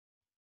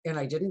 And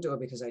I didn't do it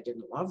because I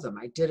didn't love them.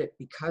 I did it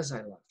because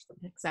I loved them.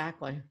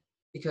 Exactly.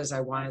 Because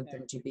I wanted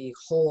them to be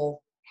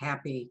whole,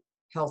 happy,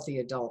 healthy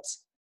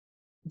adults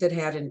that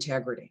had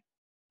integrity,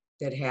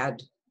 that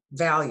had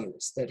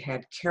values, that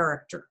had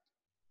character.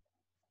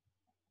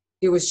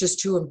 It was just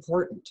too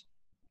important.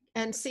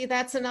 And see,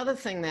 that's another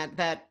thing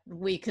that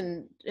we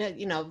can,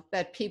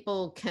 that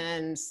people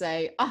can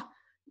say, oh,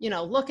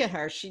 look at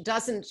her. She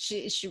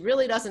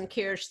really doesn't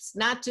care. She's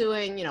not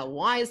doing,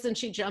 why isn't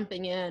she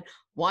jumping in?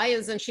 Why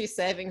isn't she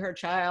saving her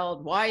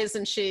child? Why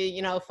isn't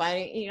she,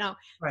 fighting,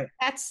 Right.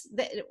 That's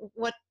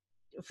what,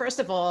 first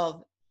of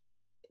all,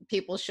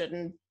 people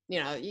shouldn't,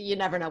 you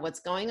never know what's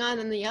going on.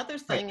 And the other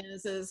thing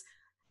is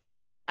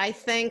I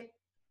think,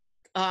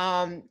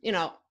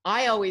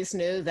 I always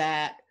knew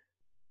that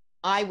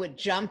I would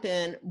jump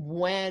in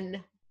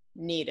when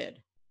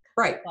needed.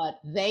 Right. But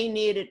they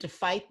needed to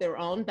fight their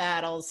own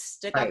battles,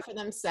 stick up for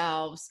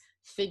themselves,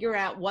 figure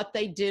out what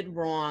they did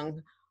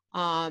wrong.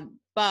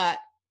 But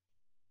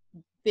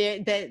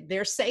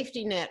their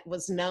safety net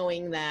was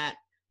knowing that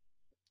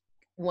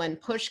when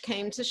push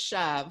came to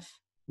shove,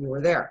 you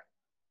were there.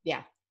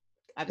 Yeah.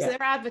 I was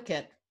their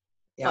advocate,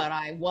 but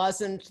I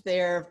wasn't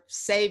their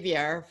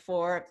savior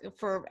for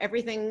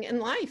everything in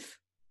life.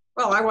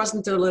 Well, I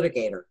wasn't their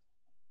litigator.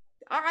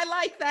 Oh, I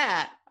like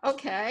that.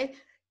 Okay.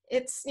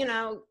 It's,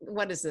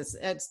 what is this?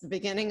 It's the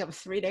beginning of a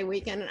 3-day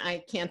weekend.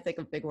 I can't think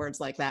of big words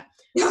like that.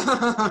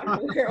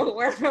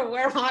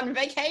 we're on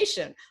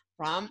vacation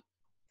from.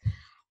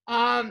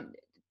 Some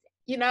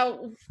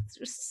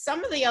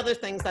of the other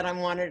things that I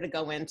wanted to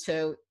go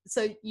into.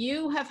 So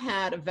you have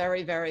had a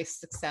very, very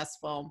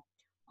successful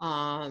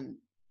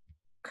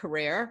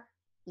career,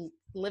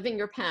 living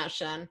your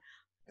passion,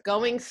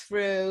 going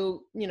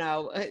through,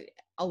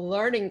 a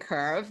learning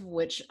curve,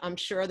 which I'm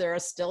sure there are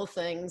still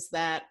things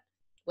that,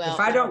 well,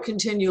 if I don't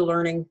continue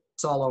learning,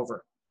 it's all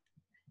over.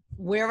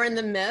 We're in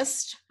the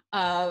midst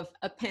of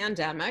a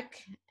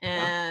pandemic,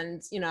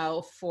 and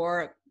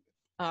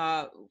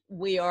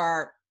we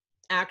are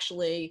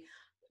actually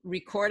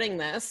recording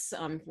this.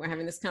 We're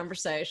having this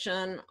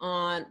conversation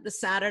on the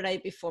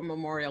Saturday before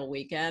Memorial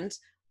Weekend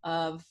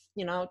of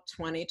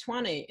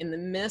 2020, in the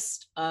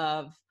midst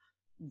of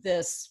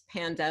this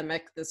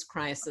pandemic, this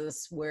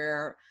crisis,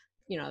 where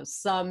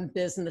some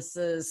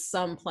businesses,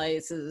 some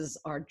places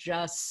are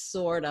just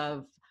sort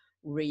of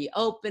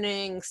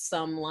reopening,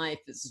 some life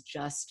is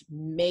just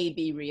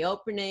maybe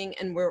reopening,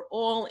 and we're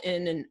all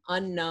in an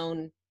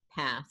unknown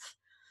path.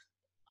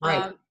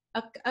 Right.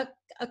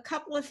 A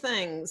couple of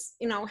things,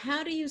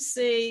 how do you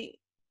see,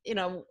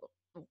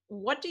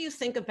 what do you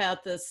think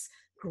about this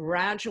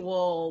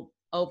gradual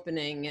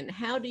opening, and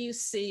how do you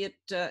see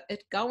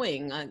it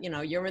going?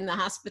 You're in the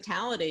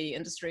hospitality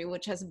industry,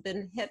 which has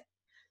been hit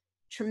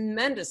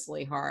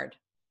tremendously hard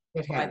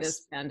by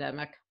this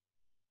pandemic.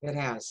 It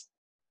has.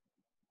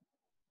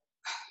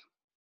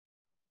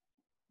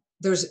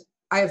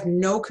 I have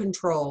no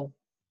control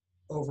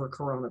over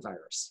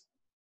coronavirus.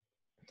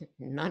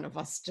 None of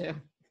us do.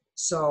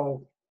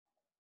 So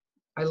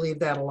I leave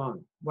that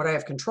alone. What I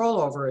have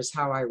control over is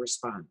how I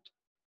respond.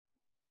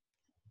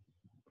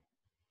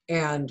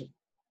 And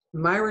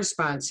my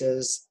response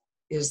is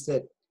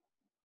that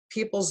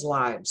people's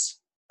lives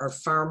are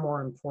far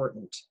more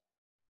important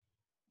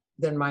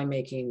than my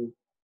making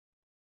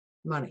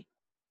money.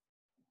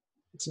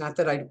 It's not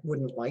that I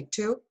wouldn't like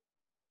to,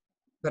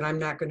 but I'm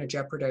not going to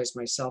jeopardize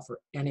myself or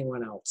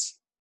anyone else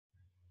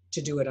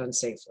to do it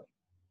unsafely.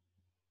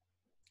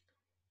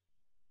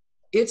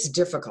 It's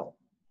difficult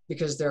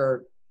because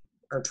there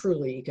are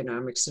truly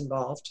economics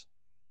involved,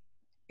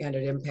 and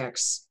it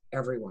impacts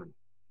everyone.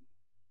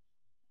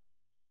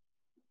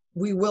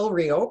 We will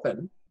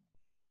reopen,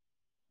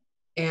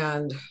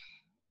 and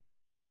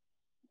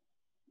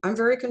I'm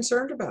very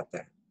concerned about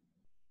that.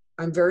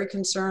 I'm very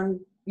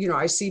concerned.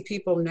 I see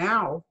people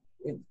now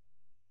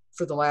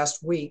for the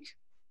last week,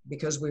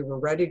 because we were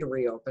ready to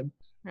reopen.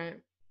 Right.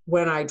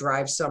 When I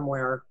drive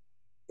somewhere,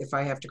 if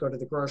I have to go to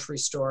the grocery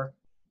store,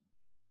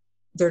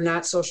 they're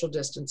not social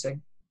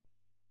distancing.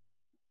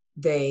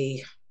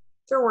 They're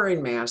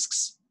wearing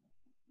masks,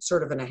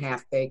 sort of in a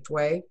half-baked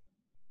way.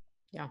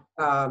 Yeah.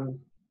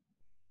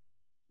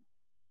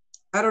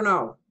 I don't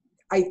know.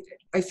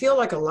 I feel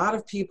like a lot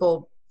of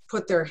people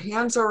put their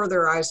hands over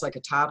their eyes like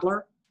a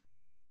toddler,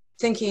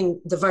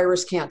 thinking the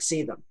virus can't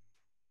see them.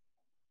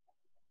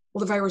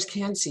 Well, the virus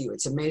can see you.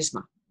 It's a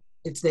miasma.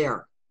 It's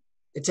there.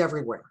 It's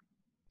everywhere.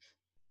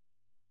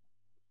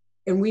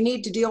 And we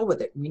need to deal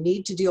with it. We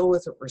need to deal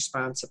with it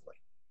responsibly.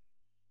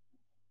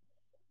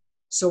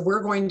 So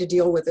we're going to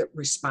deal with it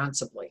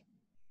responsibly.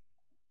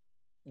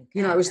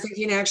 Okay. I was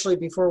thinking actually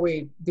before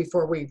we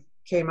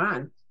came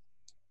on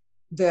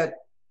that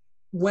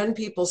when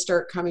people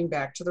start coming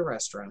back to the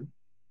restaurant,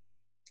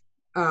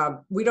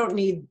 we don't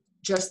need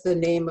just the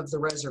name of the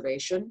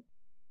reservation.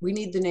 We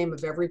need the name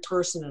of every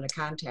person and a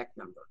contact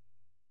number.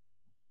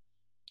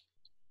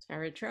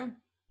 Very true.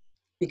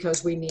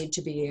 Because we need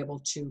to be able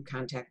to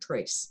contact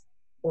trace.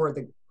 or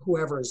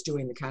whoever is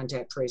doing the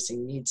contact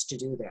tracing needs to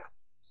do that.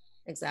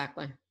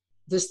 Exactly.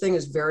 This thing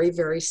is very,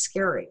 very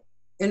scary,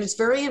 and it's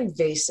very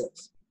invasive.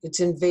 It's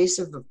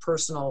invasive of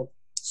personal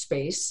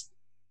space.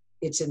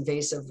 It's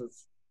invasive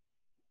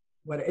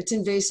it's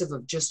invasive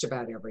of just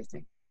about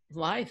everything.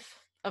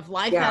 Life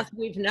Yeah. as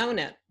we've known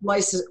it.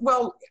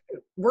 Well,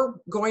 we're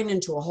going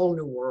into a whole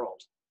new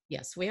world.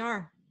 Yes, we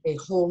are. A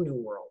whole new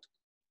world.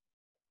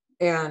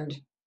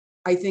 And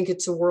I think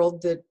it's a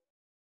world that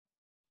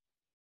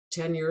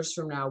 10 years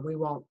from now, we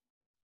won't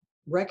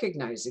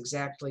recognize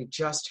exactly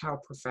just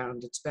how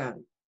profound it's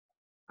been.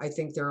 I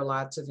think there are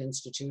lots of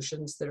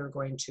institutions that are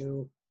going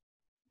to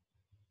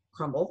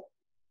crumble,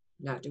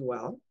 not do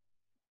well.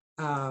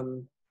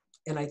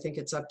 And I think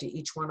it's up to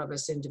each one of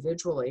us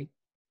individually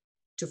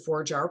to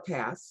forge our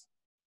path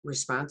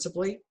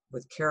responsibly,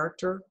 with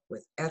character,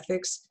 with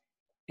ethics,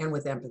 and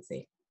with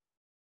empathy.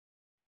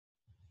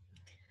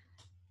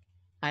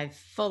 I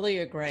fully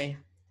agree.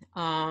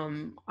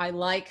 I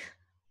like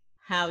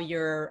how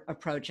you're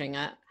approaching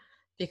it,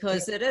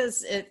 because it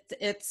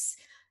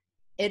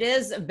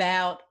is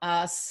about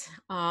us,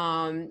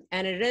 and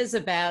it is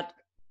about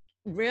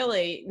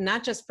really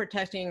not just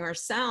protecting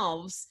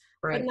ourselves,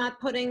 Right. but not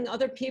putting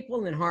other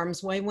people in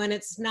harm's way when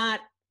it's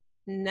not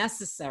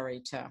necessary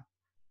to.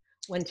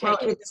 When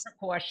taking the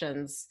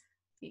precautions,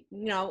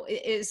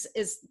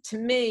 is to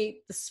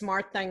me the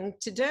smart thing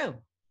to do.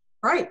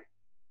 Right.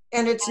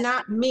 And it's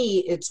not me,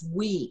 it's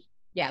we.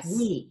 Yes.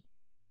 We.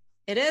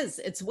 It is.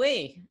 It's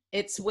we.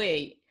 It's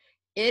we.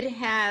 It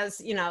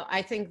has,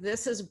 I think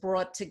this has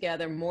brought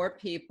together more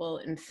people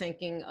in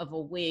thinking of a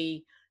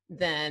we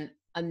than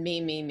a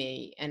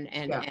me, and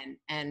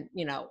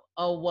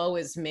oh, woe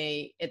is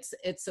me. It's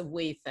a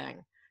we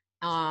thing.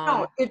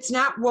 No, it's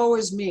not woe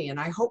is me. And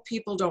I hope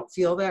people don't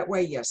feel that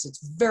way. Yes,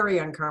 it's very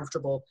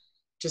uncomfortable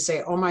to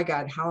say, oh my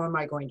God, how am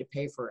I going to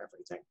pay for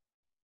everything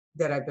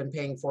that I've been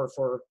paying for,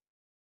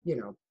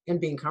 and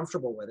being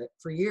comfortable with it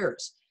for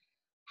years?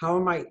 How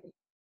am I?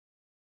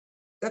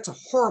 That's a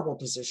horrible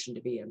position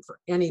to be in for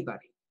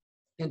anybody,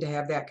 and to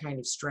have that kind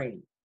of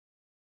strain.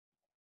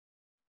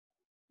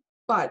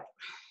 But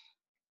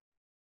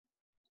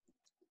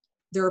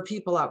there are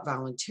people out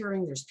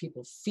volunteering. There's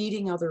people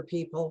feeding other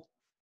people.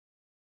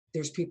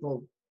 There's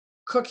people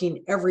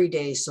cooking every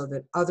day so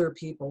that other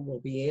people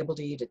will be able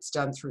to eat. It's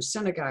done through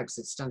synagogues.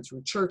 It's done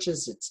through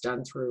churches. It's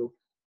done through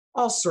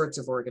all sorts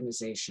of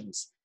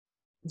organizations.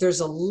 There's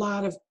a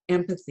lot of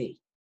empathy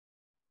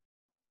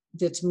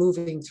that's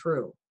moving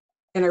through.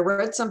 And I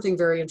read something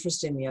very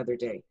interesting the other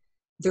day.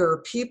 There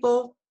are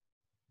people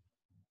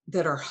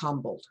that are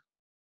humbled,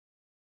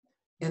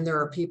 and there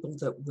are people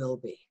that will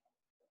be.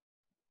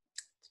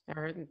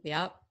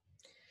 Yep.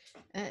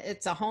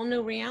 It's a whole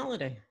new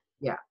reality.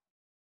 Yeah.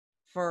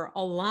 For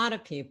a lot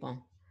of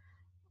people.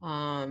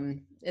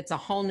 It's a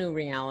whole new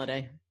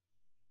reality.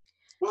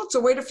 Well, it's a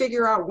way to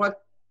figure out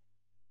what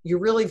you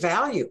really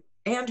value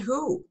and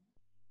who.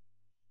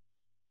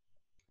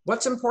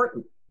 What's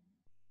important.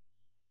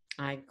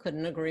 I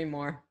couldn't agree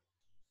more.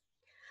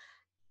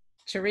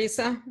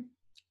 Theresa,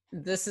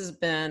 this has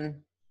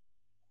been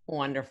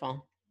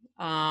wonderful.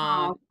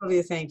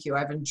 Sylvia, thank you.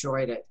 I've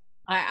enjoyed it.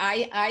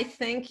 I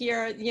think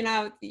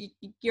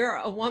you're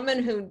a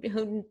woman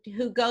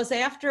who goes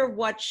after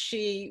what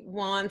she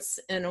wants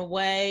in a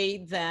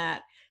way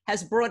that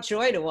has brought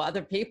joy to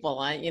other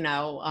people.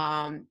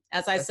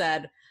 As I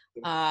said,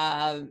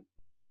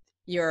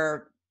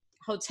 your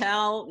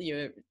hotel,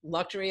 your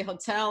luxury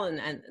hotel,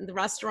 and the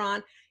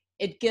restaurant,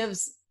 it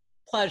gives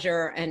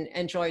pleasure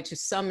and joy to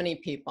so many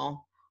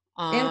people.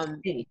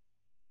 And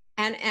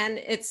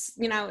it's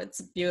it's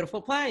a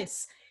beautiful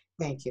place.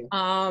 Thank you.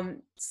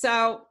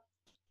 So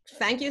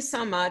thank you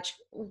so much.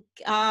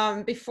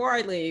 Before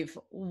I leave,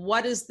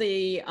 what is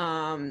the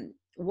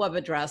web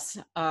address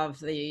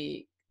of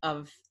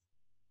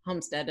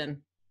Homestead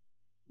Inn?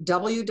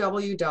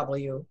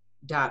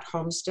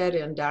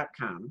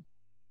 www.homesteadinn.com.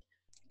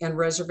 And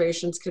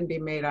reservations can be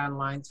made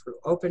online through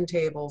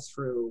OpenTable,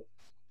 through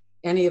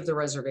any of the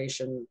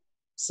reservation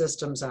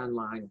systems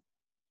online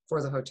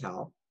for the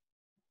hotel.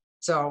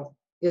 So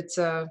it's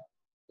a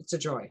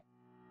joy.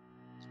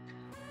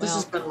 This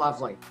has been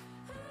lovely.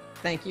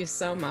 Thank you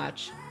so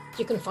much.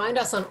 You can find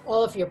us on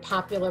all of your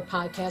popular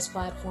podcast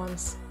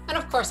platforms. And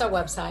of course, our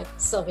website,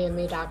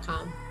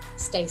 sylviame.com.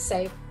 Stay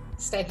safe,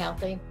 stay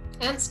healthy,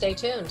 and stay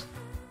tuned.